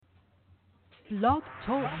Blog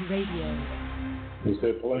Talk Radio. Who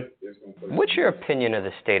said play? What's your opinion of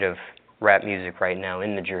the state of rap music right now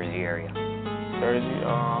in the Jersey area? Jersey,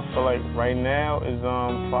 I feel like right now is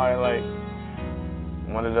probably like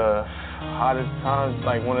one of the hottest times,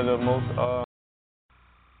 like one of the most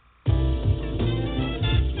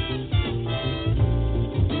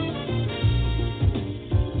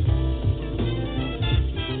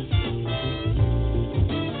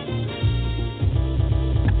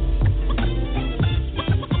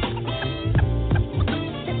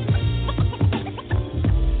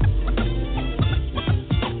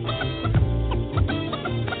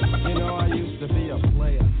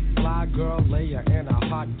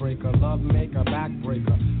heartbreaker, love maker,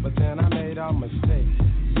 backbreaker. But then I made a mistake.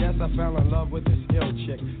 Yes, I fell in love with this ill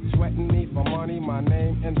chick. Sweating me for money, my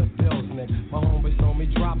name in the bills, Nick. My homeboys told me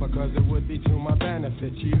drop her cause it would be to my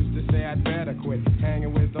benefit. She used to say I'd better quit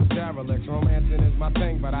hanging with those derelicts. Romancing is my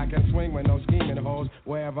thing, but I can swing with no scheming hoes.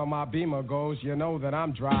 Wherever my Beamer goes, you know that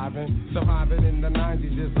I'm driving. Surviving in the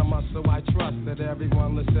 90s is a muscle I trust. That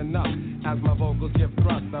everyone listen up as my vocals give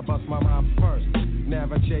thrust. I bust my rhymes first.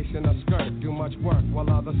 Never chasing a skirt, do much work while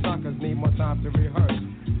other suckers need more time to rehearse.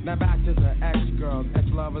 Now back to the ex-girls,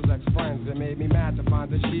 ex-lovers, ex-friends. It made me mad to find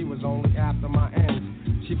that she was only after my ends.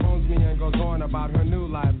 She phones me and goes on about her new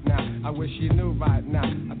life now. I wish she knew right now.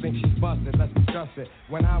 I think she's busted, let's discuss it.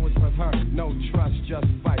 When I was with her, no trust, just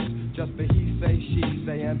fights. Just the he say, she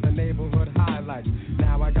say, and the neighborhood highlights.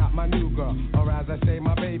 Now I got my new girl, or as I say,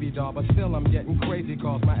 my baby doll. But still I'm getting crazy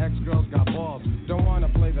calls, my ex-girls got balls. Don't wanna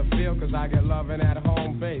play the field cause I get loving at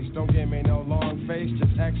home base. Don't give me no long face,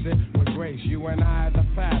 just exit with grace. You and I are the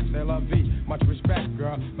past, they love thee. Much respect,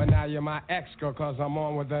 girl, but now you're my ex-girl cause I'm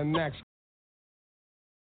on with the next.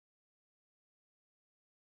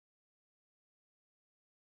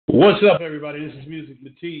 What's up, everybody? This is Musiq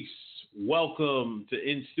Matisse. Welcome to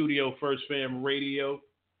In Studio First Fam Radio.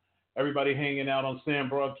 Everybody hanging out on Sam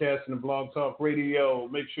Broadcasting and Blog Talk Radio.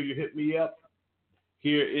 Make sure you hit me up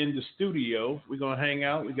here in the studio. We're going to hang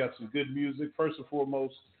out. We got some good music. First and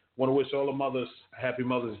foremost, want to wish all the mothers a happy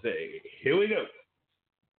Mother's Day. Here we go.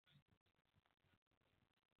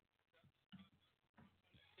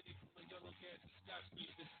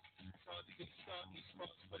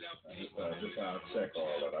 Just how I check all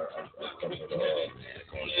that. I covered it all.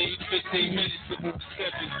 15 minutes to move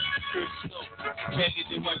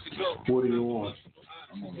the. What do you want?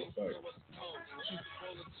 I'm on the site.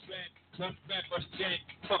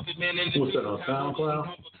 What's that, on SoundCloud?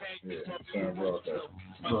 Yeah, SoundCloud.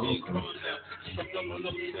 Oh, okay.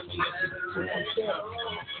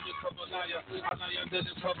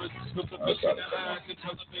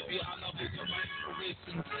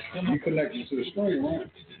 You connected to the screen, right?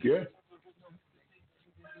 Yeah.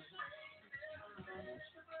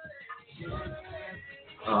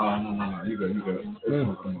 No. You got. It's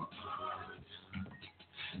gonna come up.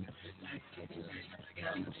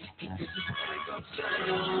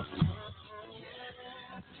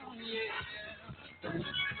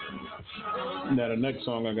 Now the next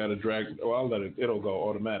song I gotta drag. Oh, I'll let it. It'll go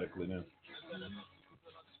automatically then.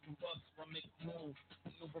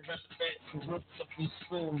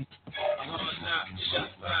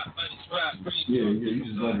 Yeah, you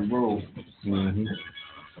just let it roll. Mm-hmm.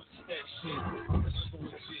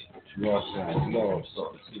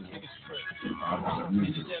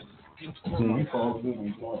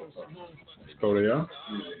 Oh, they are?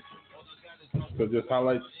 So just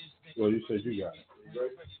highlight. Well, you said you got it.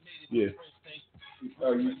 Yeah.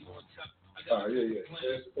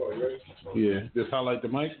 Yeah. Just highlight the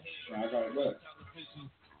mic. I got it back.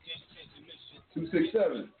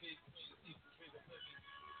 267.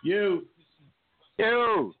 You.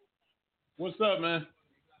 What's up, man?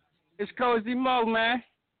 It's Cozy Mo, man.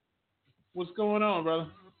 What's going on, brother?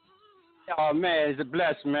 Oh, man, it's a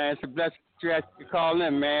blessing, man. It's a blessing to ask you to call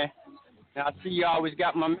in, man. Now, I see you always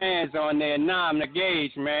got my mans on there. Nam the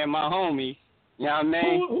Gauge, man, my homie. You know what I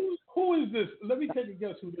mean? Who is this? Let me take a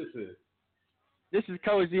guess who this is. This is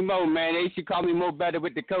Cozy Mo, man. They used to call me Mo Better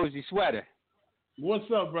with the cozy sweater. What's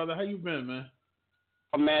up, brother? How you been, man?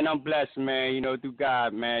 Oh, man, I'm blessed, man, through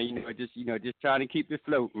God, man. Just trying to keep it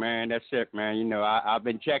afloat, man. That's it, man. I've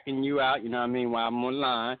been checking you out, while I'm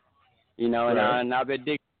online, right. and I've been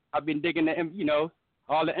digging the,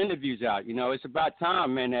 all the interviews out. It's about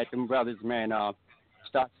time, man, that them brothers, man,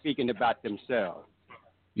 start speaking about themselves.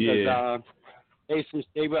 Yeah.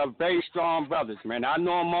 They were very strong brothers, man. I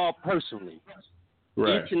know them all personally.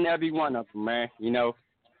 Right. Each and every one of them, man.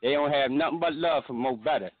 They don't have nothing but love for Mo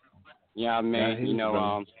Better. You know what I mean?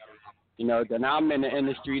 Then I'm in the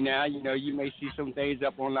industry now. You may see some things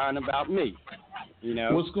up online about me.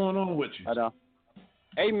 What's going on with you?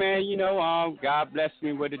 Hey, man, God blessed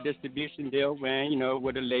me with a distribution deal, man,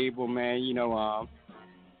 with a label, man, with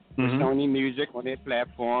Sony Musiq on their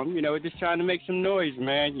platform, just trying to make some noise,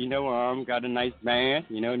 man. Got a nice band,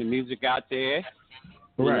 the music out there.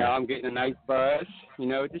 Right. I'm getting a nice buzz,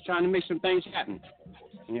 just trying to make some things happen,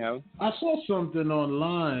 I saw something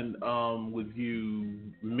online with you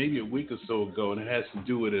maybe a week or so ago, and it has to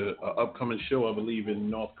do with an upcoming show, I believe, in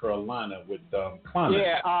North Carolina with Climate.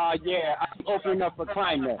 Yeah, I'm opening up for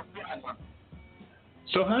Climate.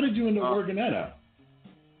 So how did you end up working that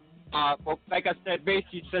out? Well, like I said,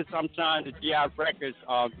 basically, since I'm signed to GI Records,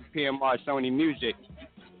 PMR Sony Musiq,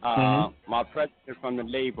 my president from the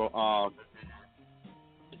label,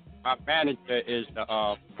 my manager is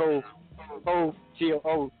the COO,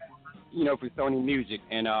 for Sony Musiq,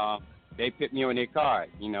 and they put me on their card.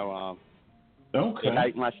 Okay. They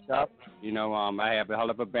like my stuff. I have a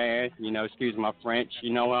hell of a band. Excuse my French.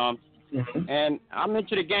 And I'm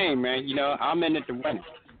into the game, man. I'm in it to win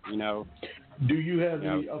it. Do you have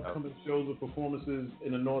any upcoming shows or performances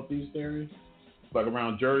in the Northeast area, like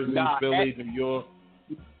around Jersey, Philly, New York?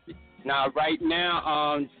 Now, right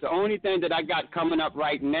now, the only thing that I got coming up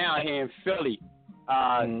right now here in Philly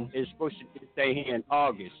is supposed to stay here in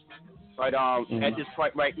August. But at this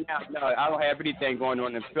point right now, no, I don't have anything going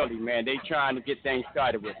on in Philly, man. They trying to get things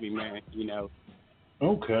started with me, man.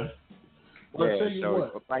 Okay. Well, yeah, I'll tell you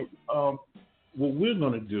what. What we're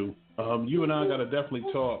gonna do, you and I gotta definitely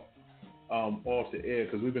talk off the air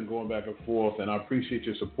because we've been going back and forth, and I appreciate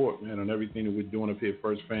your support, man, on everything that we're doing up here at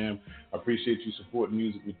First Fam. I appreciate you supporting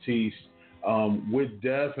Musiq Matisse. We're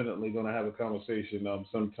definitely going to have a conversation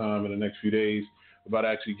sometime in the next few days about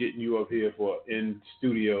actually getting you up here for an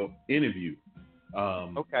in-studio interview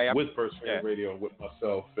with First Fam Radio, with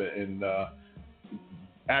myself, and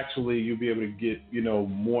actually you'll be able to get,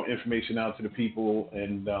 more information out to the people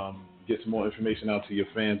and get some more information out to your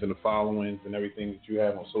fans and the followings and everything that you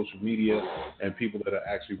have on social media and people that are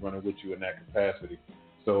actually running with you in that capacity.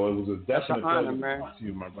 So it was a definite pleasure to talk to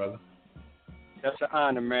you, my brother. That's an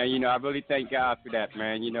honor, man. I really thank God for that,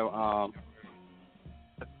 man.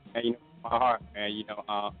 My heart, man.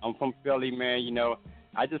 I'm from Philly, man.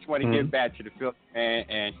 I just want to give back to the Philly, man,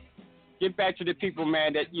 and give back to the people,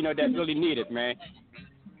 man, that that really need it, man.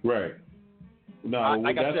 Right. No,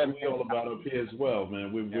 like that's I said, what we're all about up here as well,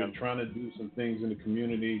 man. We're trying to do some things in the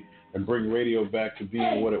community and bring radio back to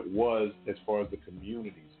being what it was as far as the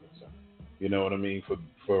community is concerned. You know what I mean? For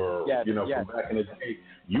from back in the day,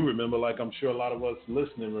 you remember, like I'm sure a lot of us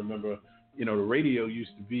listening remember, the radio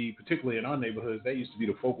used to be, particularly in our neighborhoods, that used to be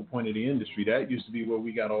the focal point of the industry. That used to be where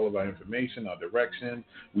we got all of our information, our direction.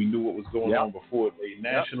 We knew what was going on before it made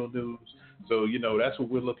national news. So, that's what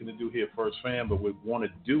we're looking to do here at First Fam, but we want to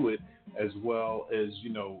do it as well as,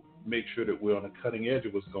 make sure that we're on the cutting edge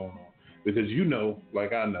of what's going on. Because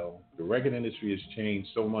like I know, the record industry has changed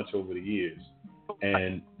so much over the years.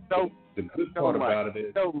 And the good part about it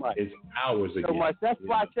is it's ours again. So much. That's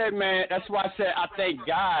why I said, man, I thank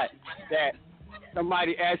God that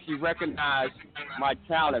somebody actually recognized my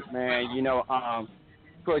talent, man,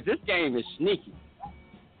 because this game is sneaky.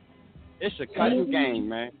 It's a cutting game,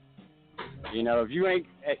 man. If you ain't,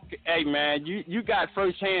 hey, man, you got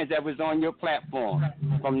first hands that was on your platform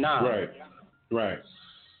from now. Right.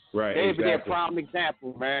 They'd be a prime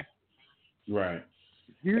example, man. Right.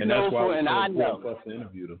 And that's why and I know. For us to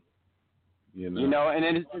interview them. And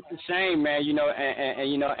then it's just a shame, man.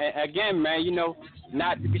 And again, man,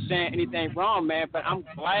 not to be saying anything wrong, man, but I'm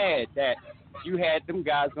glad that you had them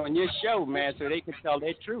guys on your show, man, so they could tell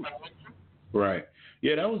their truth. Right.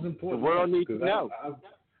 Yeah, that was important. The world needs to know.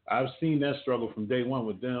 I've seen that struggle from day one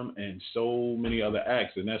with them and so many other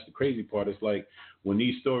acts, and that's the crazy part. It's like when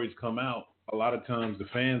these stories come out, a lot of times the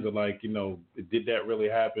fans are like, did that really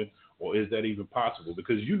happen, or is that even possible?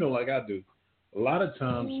 Because like I do, a lot of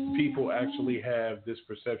times people actually have this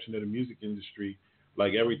perception of the music industry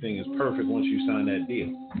like everything is perfect once you sign that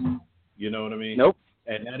deal. You know what I mean? Nope.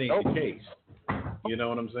 And that ain't the case. You know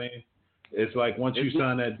what I'm saying? It's like once you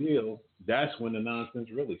sign that deal, that's when the nonsense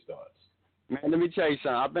really starts. Man, let me tell you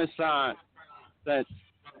something. I've been signed since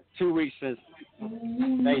 2 weeks since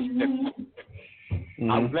Thanksgiving.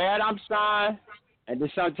 I'm glad I'm signed, and then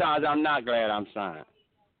sometimes I'm not glad I'm signed.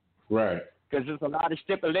 Right. Because there's a lot of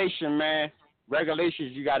stipulation, man,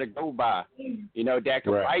 regulations you got to go by, that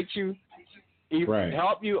can fight you, either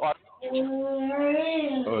help you, or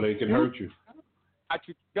they can hurt you. Got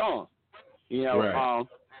you going,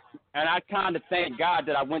 and I kind of thank God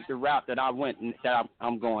that I went the route that I went, that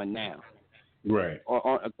I'm going now. Right.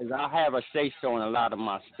 Because I have a say-so in a lot of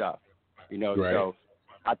my stuff, so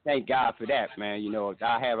I thank God for that, man.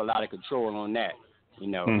 I have a lot of control on that. You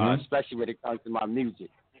know, especially when it comes to my music,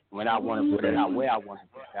 when I want to put it out, where I want to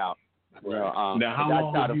put it out. You know, now, how I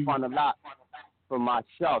long try have to you... fund a lot for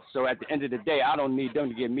myself. So at the end of the day, I don't need them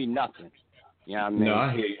to give me nothing. You know what I mean? No,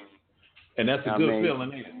 I hear you. And that's a good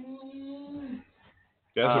feeling, ain't it?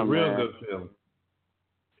 That's a real good feeling.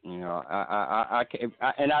 You know, I can't,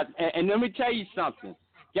 and let me tell you something.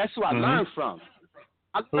 Guess who I learned from?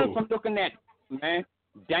 I learned from looking at, man,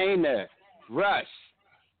 Dana, Russ,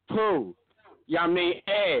 Pooh, you know what I mean,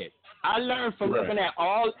 Ed. I learned from looking at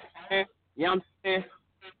all, man, you know what I'm saying?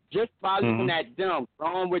 Just by looking at them,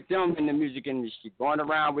 going with them in the music industry, going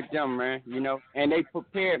around with them, man, you know, and they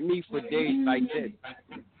prepared me for days like this.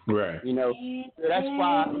 Right. You know, so that's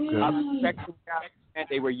why I respect them guys. And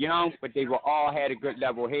they were young, but they were all had a good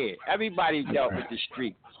level head. Everybody dealt with the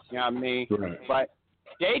street, you know what I mean? Right. But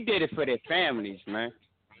they did it for their families, man.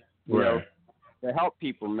 You know, to help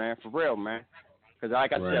people, man, for real, man. Because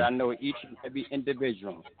like I said, I know each and every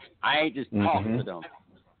individual. I ain't just talking to them.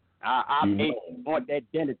 I ate on that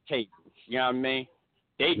dinner table, you know what I mean?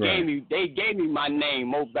 They gave me my name,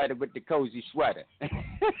 Mo Better with the cozy sweater.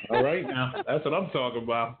 All right, now that's what I'm talking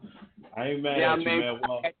about. I ain't mad at you, man.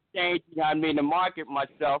 Well, you know what I mean, to market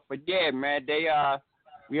myself, but yeah, man,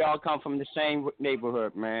 we all come from the same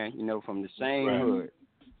neighborhood, man. You know, from the same hood.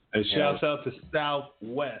 And shouts out to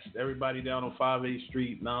Southwest, everybody down on 58th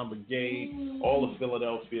Street, Non-Brigade, all of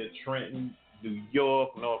Philadelphia, Trenton, New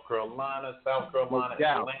York, North Carolina, South Carolina,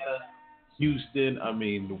 Atlanta, Houston, I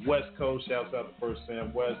mean, the West Coast. Shouts out to First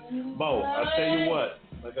Sam West. Mo, I tell you what,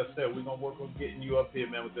 like I said, we're going to work on getting you up here,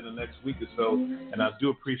 man, within the next week or so. And I do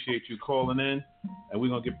appreciate you calling in. And we're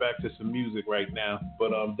going to get back to some music right now.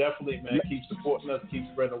 But definitely, man, keep supporting us, keep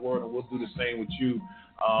spreading the word, and we'll do the same with you.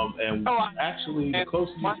 And actually, the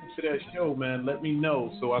closer you get to that show, man, let me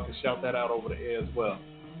know so I can shout that out over the air as well.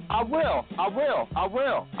 I will.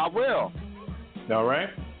 All right?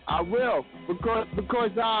 I will. Because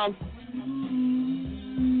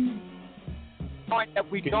point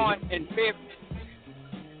that we going in February,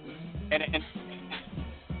 and it's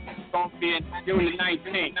going to be in June the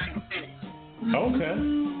 19th. Okay.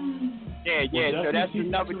 Yeah, so that's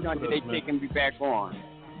another joint that they taking me back on.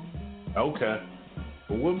 Okay.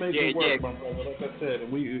 Well, we'll make it work, my brother. Like I said,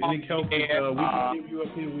 and any help we can give you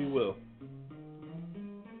up here, we will.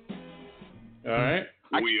 All right?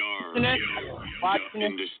 We are the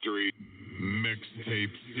Industry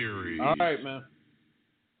Mixtape Series. All right, man.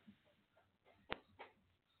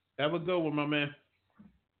 Have a good one, my man.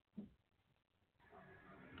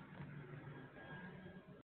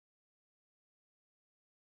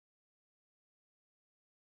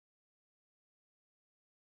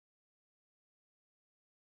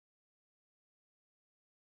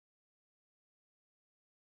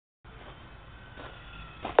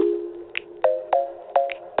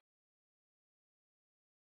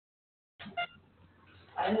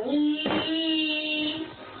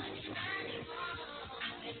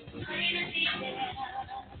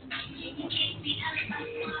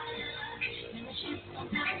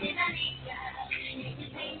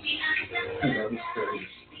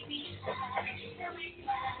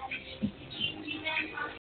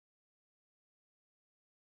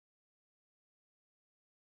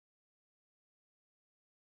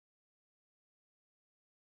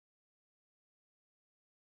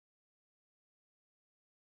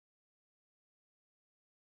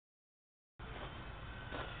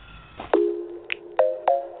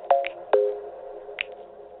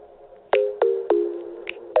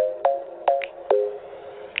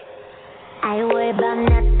 I ain't worried about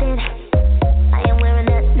nothing. I am wearing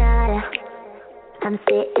a nada. I'm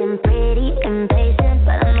sitting pretty impatient,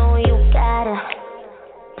 but I know you gotta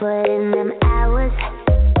put in them hours.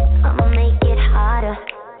 I'ma make it harder.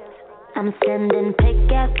 I'm sending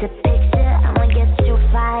pic after picture. I'ma get you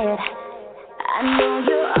fired. I know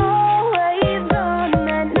you're always on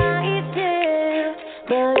that night shift,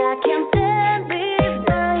 but I can't stand this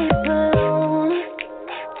night alone,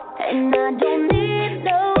 and I don't need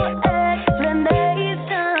no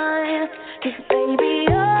explanation, 'cause baby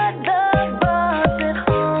you're the boss at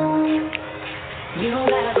home. You don't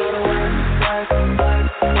gotta go to work,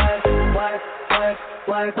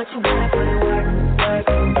 but you gotta put in work.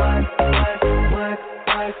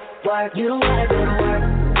 You don't gotta go to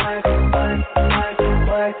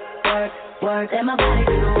work, let my body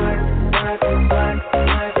do the work.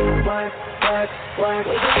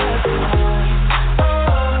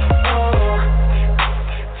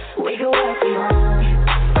 We can work from home.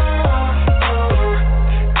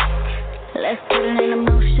 Let's put it in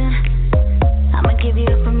motion. I'ma give you a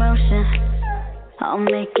promotion. I'll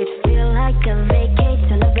make it feel like a vacation,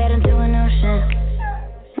 turn the bed into an ocean.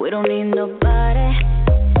 We don't need nobody.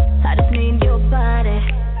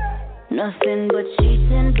 Nothing but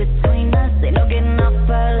cheating between us, ain't no getting off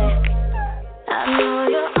early. I know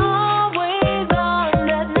you're always on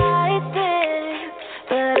that night shift,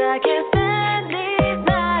 but I can't stand these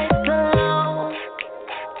nights alone.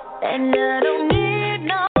 And I don't need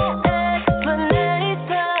no explanation,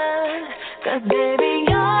 'cause baby,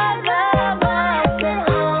 you're the boss at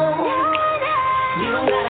home. You don't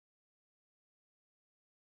gotta.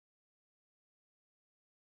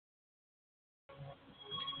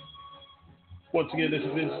 Once again, this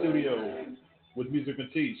is In Studio with Musiq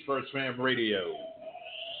Matisse, First Fam Radio.